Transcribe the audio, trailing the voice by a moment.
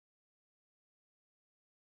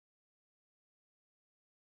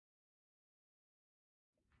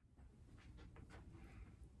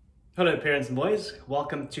Hello parents and boys,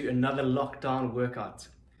 welcome to another lockdown workout.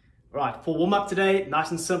 Alright, for warm up today, nice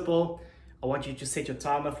and simple. I want you to set your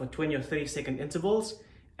timer for 20 or 30-second intervals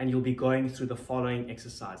and you'll be going through the following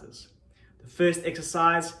exercises. The first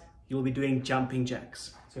exercise, you'll be doing jumping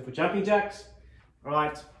jacks. So for jumping jacks,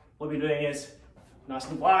 alright, what we're doing is nice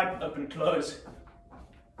and wide, open, close,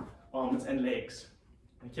 arms and legs.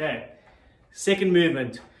 Okay, second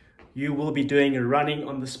movement, you will be doing running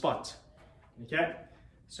on the spot. Okay.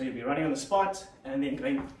 So you'll be running on the spot and then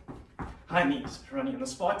going high knees, running on the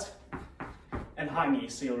spot and high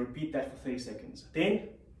knees. So you'll repeat that for 30 seconds. Then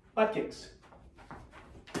butt kicks.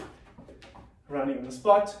 Running on the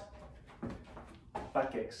spot,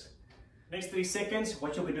 butt kicks. Next 3 seconds,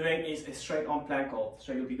 what you'll be doing is a straight arm plank hold.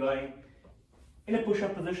 So you'll be going in a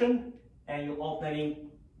push-up position and you're alternating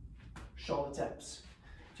shoulder taps.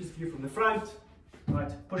 Just view from the front, right?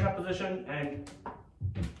 Push-up position and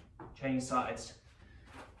change sides.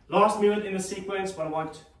 Last movement in the sequence, what I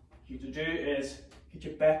want you to do is get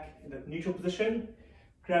your back in the neutral position,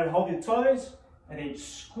 grab and hold your toes, and then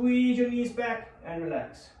squeeze your knees back and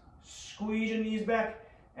relax. Squeeze your knees back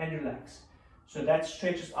and relax. So that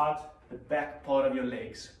stretches out the back part of your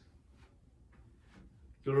legs.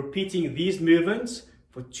 You're repeating these movements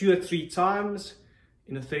for 2 or 3 times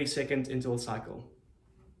in a 30-second interval cycle.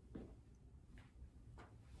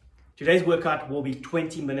 Today's workout will be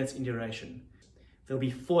 20 minutes in duration. There'll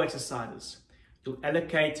be 4 exercises. You'll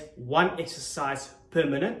allocate 1 exercise per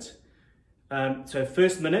minute. So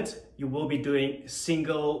first minute, you will be doing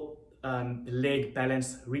single leg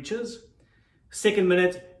balance reaches. Second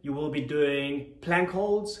minute, you will be doing plank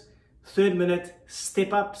holds. Third minute,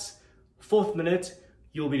 step-ups. Fourth minute,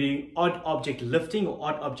 you'll be doing odd object lifting or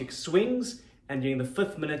odd object swings. And during the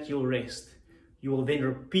 5th minute, you'll rest. You will then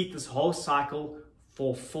repeat this whole cycle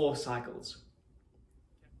for 4 cycles.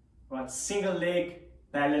 Right, single leg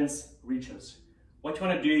balance reaches. What you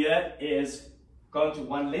want to do here is go into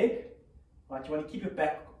one leg, right? You want to keep your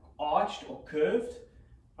back arched or curved,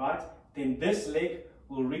 right? Then this leg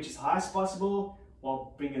will reach as high as possible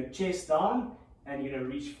while bring your chest down and you're going to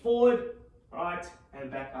reach forward, right, and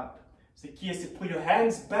back up. So the key is to pull your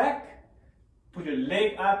hands back, put your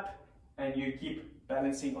leg up, and you keep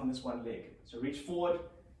balancing on this one leg. So reach forward,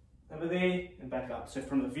 over there, and back up. So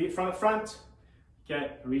from the front,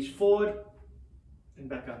 okay, reach forward and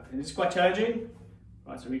back up. And it's quite challenging.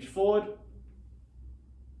 Right, so reach forward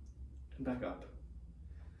and back up.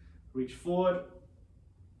 Reach forward,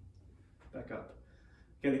 back up.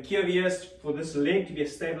 Okay, the key over here is for this leg to be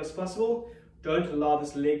as stable as possible. Don't allow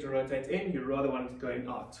this leg to rotate in. You rather want it going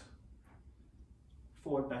out.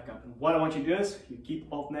 Forward, back up. And what I want you to do is you keep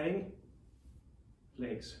alternating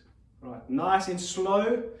legs. Right, nice and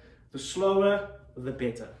slow. The slower, the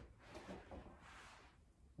better.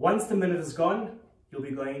 Once the minute is gone, you'll be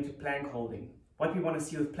going into plank holding. What we want to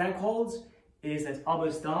see with plank holds is that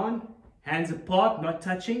elbows down, hands apart, not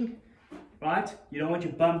touching, right? You don't want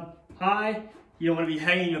your bum high, you don't want to be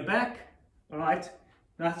hanging your back, all right?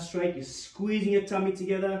 Nice and straight, you're squeezing your tummy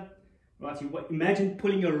together, right? You imagine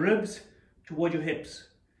pulling your ribs toward your hips.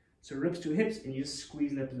 So ribs to hips, and you just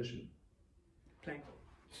squeeze in that position. Plank.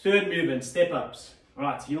 Third movement, step-ups. All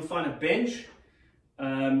right, so you'll find a bench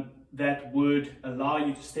that would allow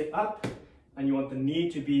you to step up, and you want the knee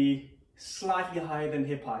to be slightly higher than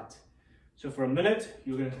hip height. So for a minute,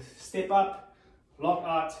 you're going to step up, lock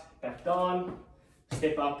out, back down,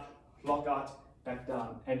 step up, lock out, back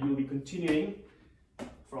down, and you'll be continuing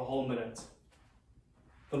for a whole minute.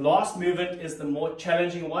 The last movement is the more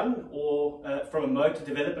challenging one, or from a motor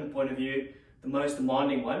development point of view, the most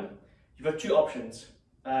demanding one. You've got 2 options.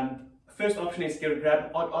 First option is to grab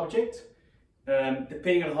an odd object.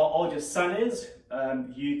 Depending on how old your son is,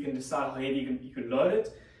 you can decide how heavy you can load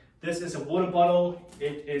it. This is a water bottle.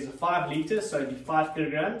 It is 5 liters, so it'd be 5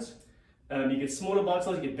 kilograms. You get smaller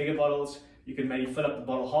bottles, you get bigger bottles. You can maybe fill up the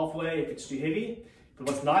bottle halfway if it's too heavy. But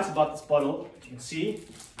what's nice about this bottle, as you can see,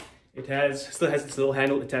 it still has this little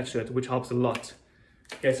handle attached to it, which helps a lot.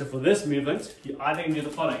 Okay, so for this movement, you either can do the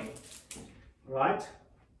following. Right?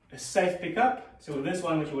 A safe pickup. So with this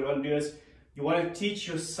one, what you would want to do is you want to teach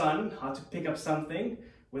your son how to pick up something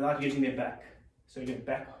without using their back. So you get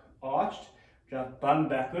back arched, drive bum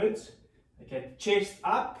backwards, okay, chest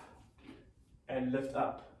up and lift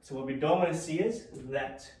up. So what we don't want to see is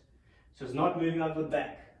that. So it's not moving out the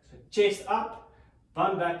back. So chest up,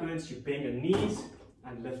 bum backwards, you bend your knees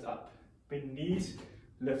and lift up. Bend knees,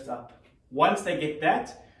 lift up. Once they get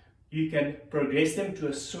that, you can progress them to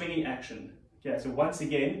a swinging action. Okay, so once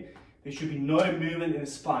again, there should be no movement in the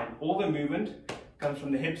spine. All the movement comes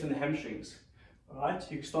from the hips and the hamstrings. All right,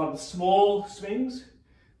 you can start with small swings.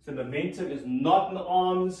 So the momentum is not in the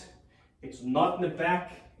arms, It's not in the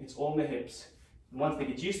back, it's all in the hips. Once they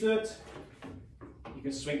get used to it, you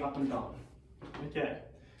can swing up and down. Okay,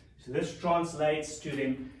 so this translates to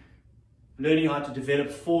them learning how to develop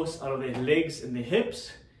force out of their legs and their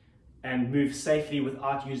hips and move safely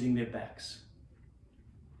without using their backs.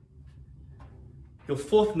 Your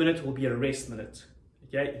 4th minute will be a rest minute.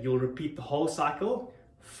 Okay, you'll repeat the whole cycle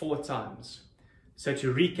 4 times. So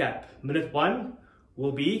to recap, minute 1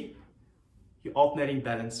 will be your alternating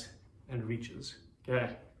balance and reaches. Okay.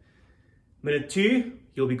 Minute 2,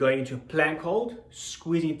 you'll be going into a plank hold,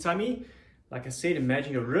 squeezing your tummy. Like I said,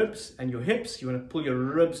 imagine your ribs and your hips. You want to pull your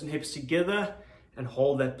ribs and hips together and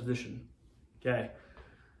hold that position. Okay.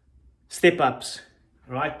 Step-ups.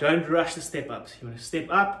 All right, don't rush the step-ups. You want to step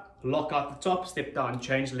up, lock out the top, step down,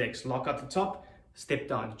 change legs. Lock out the top, step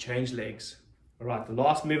down, change legs. All right, the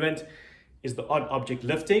last movement is the odd object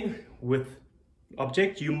lifting. With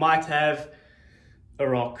object, you might have a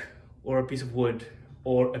rock or a piece of wood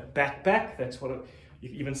or a backpack. That's what you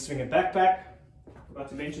can even swing a backpack. Forgot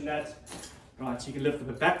to mention that. Right, so you can lift with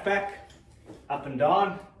a backpack up and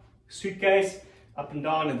down, suitcase up and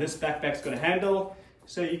down, and this backpack's got a handle,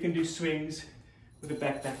 so you can do swings with a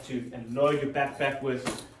backpack too, and load your backpack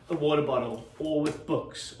with a water bottle or with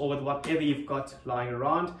books or with whatever you've got lying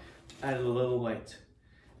around. Add a little weight.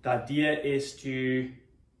 The idea is to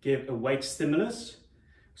give a weight stimulus,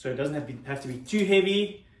 so it doesn't have to be too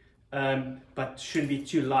heavy, but shouldn't be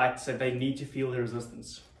too light, so they need to feel the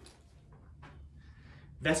resistance.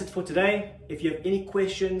 That's it for today. If you have any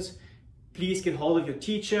questions, please get hold of your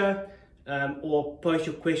teacher or post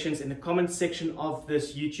your questions in the comment section of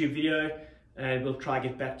this YouTube video, and we'll try to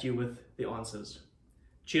get back to you with the answers.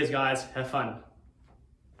 Cheers guys, have fun.